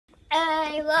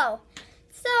Hello.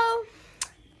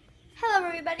 Hello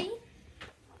everybody.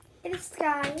 It is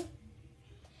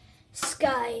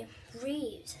Sky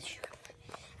Reeves.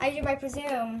 I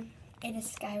presume it is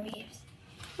Sky Reeves.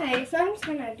 Okay, so I'm just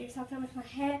gonna do something with my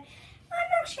hair. I'm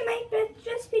actually might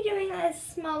just be doing a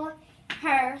small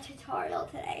hair tutorial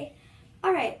today.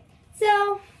 Alright,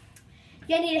 so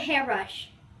you're gonna need a hairbrush.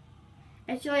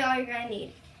 That's really all you're gonna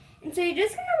need. And so you're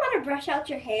just gonna wanna brush out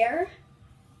your hair.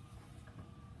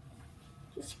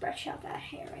 Just brush out that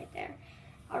hair right there.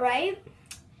 Alright?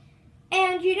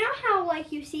 And you know how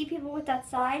like you see people with that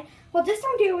side? Well, just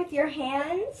don't do it with your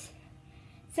hands.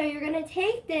 So you're going to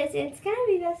take this, and it's going to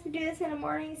be best to do this in the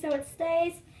morning so it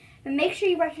stays. And make sure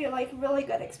you brush it like really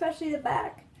good, especially the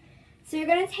back. So you're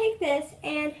going to take this,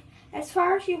 and as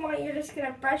far as you want, you're just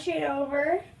going to brush it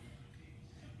over.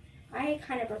 I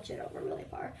kind of brush it over really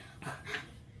far.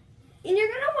 And you're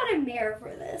going to want a mirror for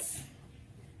this.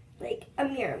 Like a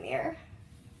mirror.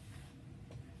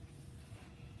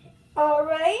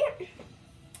 Alright.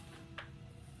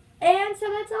 And so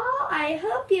that's all. I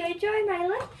hope you enjoyed my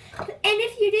look. And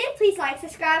if you did, please like,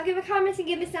 subscribe, give a comment, and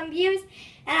give me some views.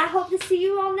 And I hope to see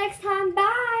you all next time.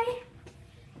 Bye.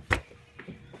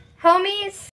 Homies.